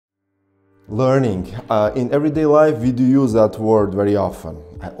Learning. In everyday life, we do use that word very often.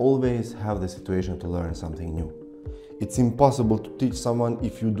 I always have the situation to learn something new. It's impossible to teach someone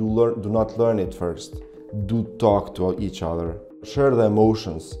if you do not learn it first. Do talk to each other. Share the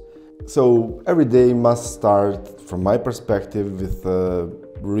emotions. So every day must start, from my perspective, with a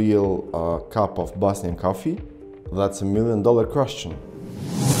real cup of Bosnian coffee. That's $1 million question.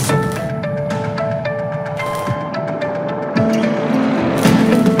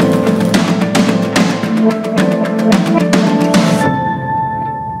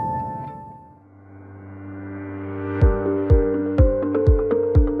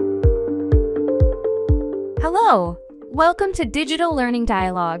 Hello! Welcome to Digital Learning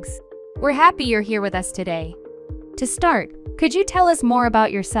Dialogues. We're happy you're here with us today. To start, could you tell us more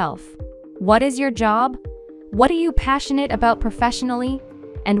about yourself? What is your job? What are you passionate about professionally?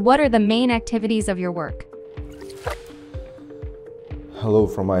 And what are the main activities of your work? Hello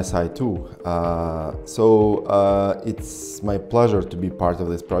from my side too. It's my pleasure to be part of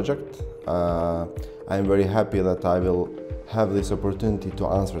this project. I'm very happy that I will have this opportunity to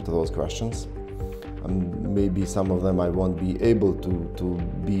answer to those questions. Maybe some of them I won't be able to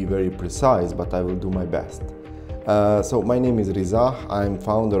be very precise, but I will do my best. So my name is Riza. I'm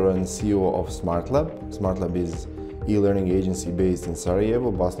founder and CEO of SmartLab. SmartLab is e-learning agency based in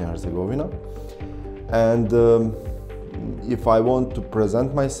Sarajevo, Bosnia and Hercegovina. And if I want to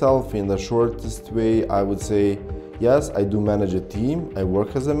present myself in the shortest way, I would say, yes, I do manage a team. I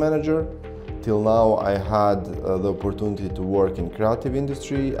work as a manager. Till now, I had the opportunity to work in creative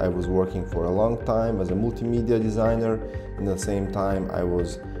industry. I was working for a long time as a multimedia designer. In the same time, I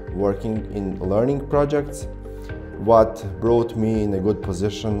was working in learning projects, what brought me in a good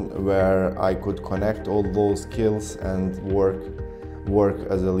position where I could connect all those skills and work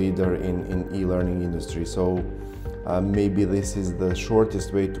as a leader in e-learning industry. So maybe this is the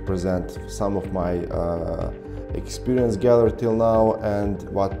shortest way to present some of my experience gathered till now and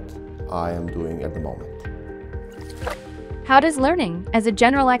what I am doing at the moment. How does learning, as a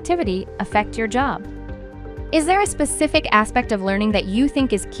general activity, affect your job? Is there a specific aspect of learning that you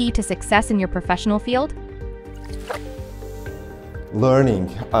think is key to success in your professional field? Learning.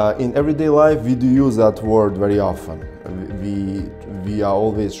 In everyday life, we do use that word very often. We are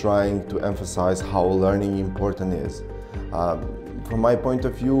always trying to emphasize how learning important is. From my point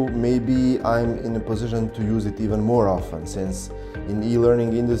of view, maybe I'm in a position to use it even more often, since in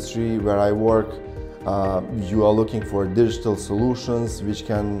e-learning industry where I work, you are looking for digital solutions which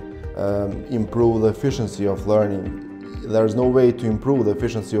can improve the efficiency of learning. There's no way to improve the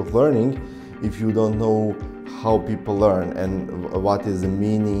efficiency of learning if you don't know how people learn and what is the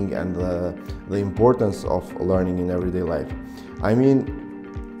meaning and the importance of learning in everyday life. I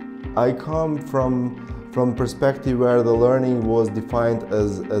mean, I come from perspective where the learning was defined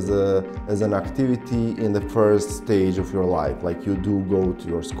as an activity in the first stage of your life. Like you do go to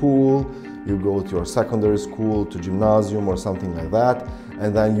your school, you go to your secondary school, to gymnasium or something like that,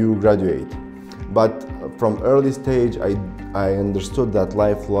 and then you graduate. But from early stage, I understood that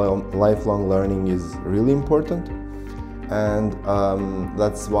lifelong learning is really important. And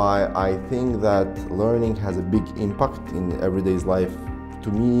that's why I think that learning has a big impact in everyday's life to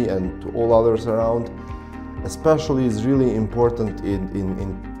me and to all others around. Especially is really important in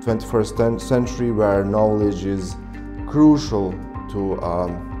 21st century where knowledge is crucial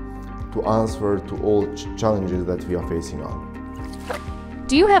to answer to all challenges that we are facing on.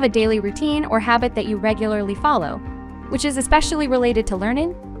 Do you have a daily routine or habit that you regularly follow, which is especially related to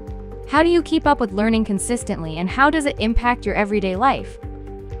learning? How do you keep up with learning consistently, and how does it impact your everyday life?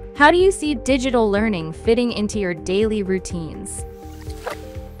 How do you see digital learning fitting into your daily routines?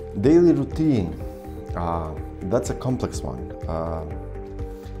 Daily routine. That's a complex one.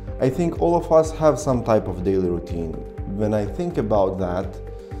 I think all of us have some type of daily routine. When I think about that,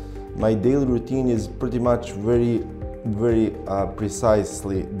 my daily routine is pretty much very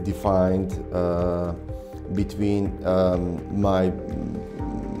precisely defined between my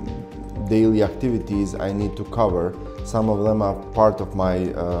daily activities I need to cover. Some of them are part of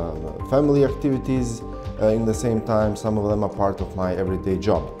my family activities. In the same time, some of them are part of my everyday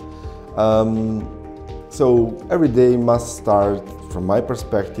job. So every day must start, from my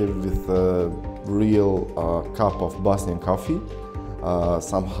perspective, with a real cup of Bosnian coffee.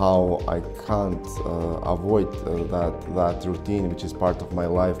 Somehow I can't avoid that routine, which is part of my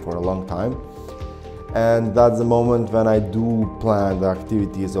life for a long time. And that's the moment when I do plan the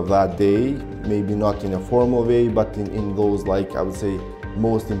activities of that day, maybe not in a formal way, but in those, like I would say,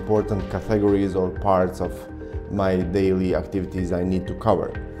 most important categories or parts of my daily activities I need to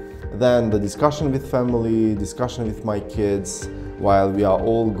cover. Then the discussion with family, discussion with my kids, while we are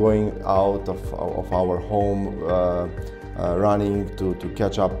all going out of our home, running to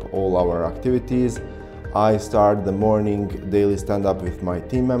catch up all our activities, I start the morning daily stand-up with my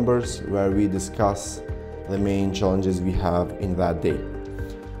team members, where we discuss the main challenges we have in that day.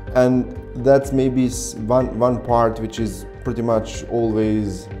 And that's maybe one part which is pretty much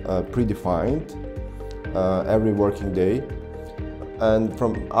always predefined every working day. And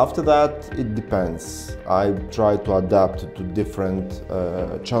from after that, it depends. I try to adapt to different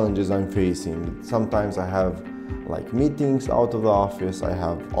challenges I'm facing. Sometimes I have like meetings out of the office, I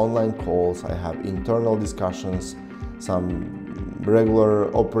have online calls, I have internal discussions, some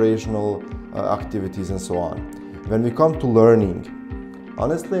regular operational activities and so on. When we come to learning,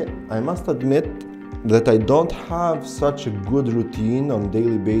 honestly, I must admit that I don't have such a good routine on a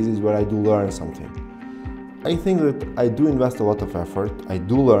daily basis where I do learn something. I think that I do invest a lot of effort, I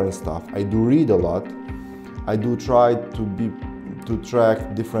do learn stuff, I do read a lot, I do try to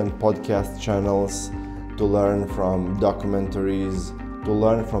track different podcast channels, to learn from documentaries, to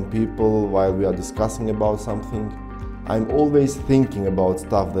learn from people while we are discussing about something. I'm always thinking about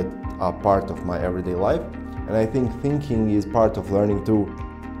stuff that are part of my everyday life, and I think thinking is part of learning too.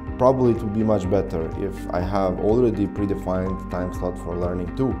 Probably it would be much better if I have already predefined time slot for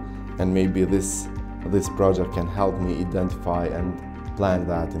learning too, and maybe this project can help me identify and plan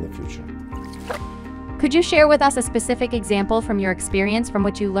that in the future. Could you share with us a specific example from your experience from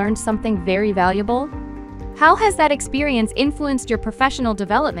which you learned something very valuable? How has that experience influenced your professional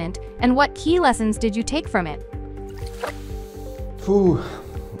development, and what key lessons did you take from it?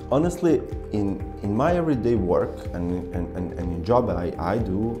 Honestly, in my everyday work and in job I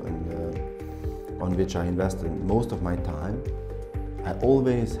do and on which I invest most of my time, I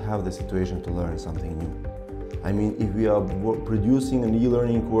always have the situation to learn something new. I mean, if we are producing an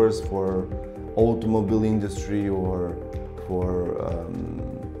e-learning course for automobile industry or for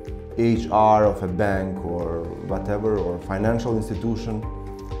HR of a bank or whatever, or financial institution,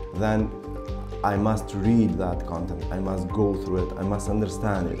 then I must read that content, I must go through it, I must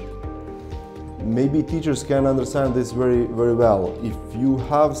understand it. Maybe teachers can understand this very well. If you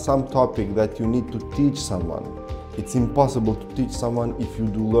have some topic that you need to teach someone, it's impossible to teach someone if you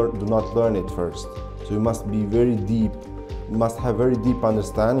do not learn it first. So you must be very deep, you must have very deep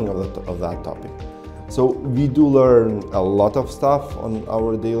understanding of that topic. So we do learn a lot of stuff on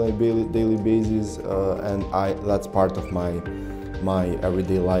our daily basis, and that's part of my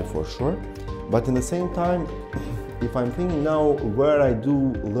everyday life for sure. But in the same time, if I'm thinking now where I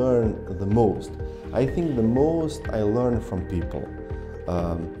do learn the most, I think the most I learn from people.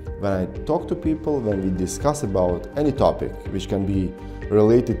 When I talk to people, when we discuss about any topic, which can be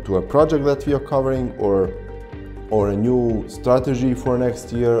related to a project that we are covering or a new strategy for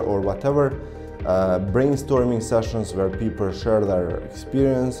next year or whatever, brainstorming sessions where people share their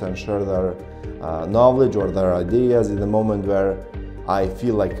experience and share their knowledge or their ideas in the moment where I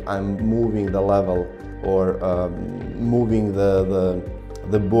feel like I'm moving the level or moving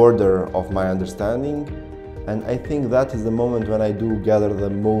the border of my understanding. And I think that is the moment when I do gather the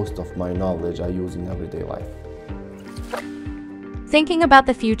most of my knowledge I use in everyday life. Thinking about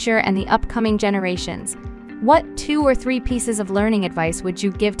the future and the upcoming generations, what 2 or 3 pieces of learning advice would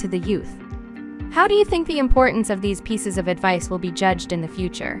you give to the youth? How do you think the importance of these pieces of advice will be judged in the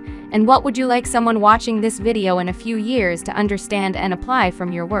future? And what would you like someone watching this video in a few years to understand and apply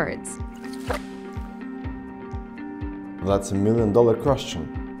from your words? That's $1 million question.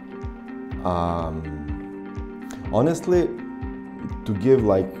 Honestly, to give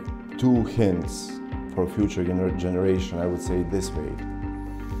like 2 hints for future generation, I would say this way.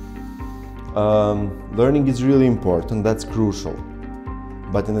 Learning is really important, that's crucial.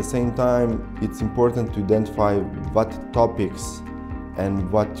 But in the same time, it's important to identify what topics and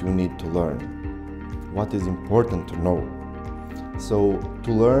what you need to learn, what is important to know. So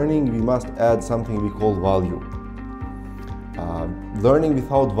to learning, we must add something we call value. Learning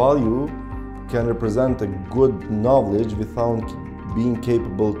without value can represent a good knowledge without being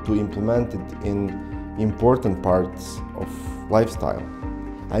capable to implement it in important parts of lifestyle.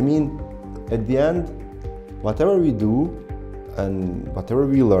 I mean, at the end, whatever we do and whatever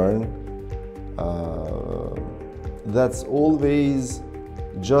we learn, that's always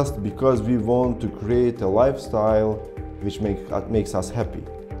just because we want to create a lifestyle which makes us happy.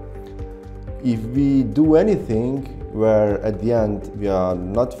 If we do anything where at the end we are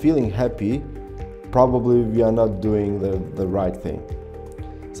not feeling happy, probably we are not doing the right thing.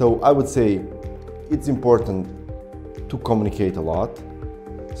 So I would say it's important to communicate a lot.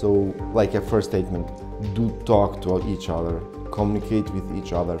 So like a first statement, do talk to each other, communicate with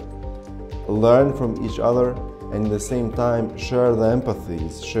each other, learn from each other, and at the same time share the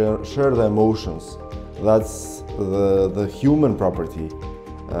empathies, share the emotions. That's the human property.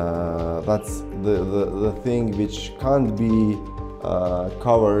 That's the thing which can't be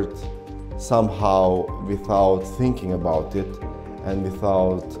covered somehow without thinking about it and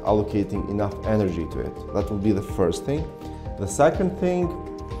without allocating enough energy to it. That will be the first thing. The second thing,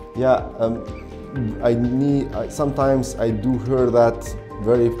 sometimes I do hear that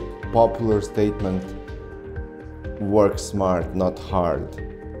very popular statement, work smart, not hard.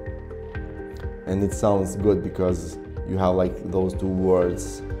 And it sounds good because you have like those two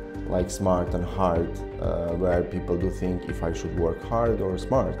words, like smart and hard, where people do think if I should work hard or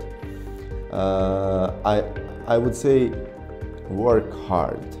smart. I would say work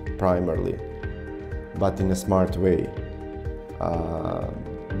hard primarily, but in a smart way.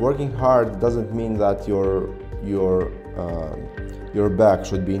 Working hard doesn't mean that your back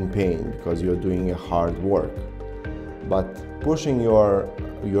should be in pain because you're doing a hard work, but pushing your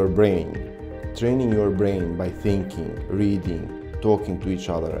brain, training your brain by thinking, reading, talking to each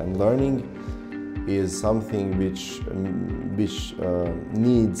other and learning is something which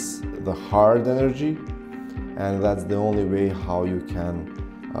needs the hard energy, and that's the only way how you can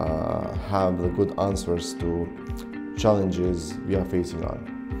have the good answers to challenges we are facing on.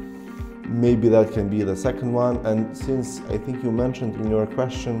 Maybe that can be the second one, and since I think you mentioned in your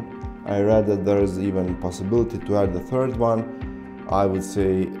question, I read that there is even possibility to add the third one. I would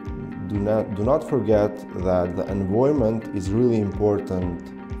say do not forget that the environment is really important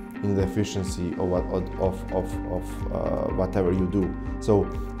in the efficiency of whatever you do. So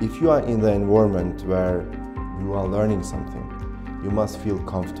if you are in the environment where you are learning something, you must feel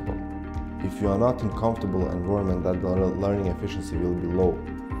comfortable. If you are not in comfortable environment, that the learning efficiency will be low.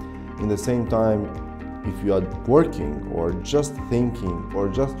 In the same time, if you are working or just thinking or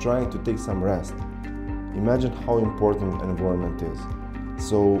just trying to take some rest, imagine how important environment is.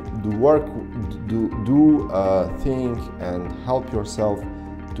 So think and help yourself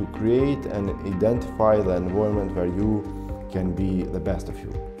to create and identify the environment where you can be the best of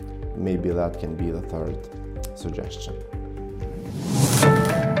you. Maybe that can be the third suggestion.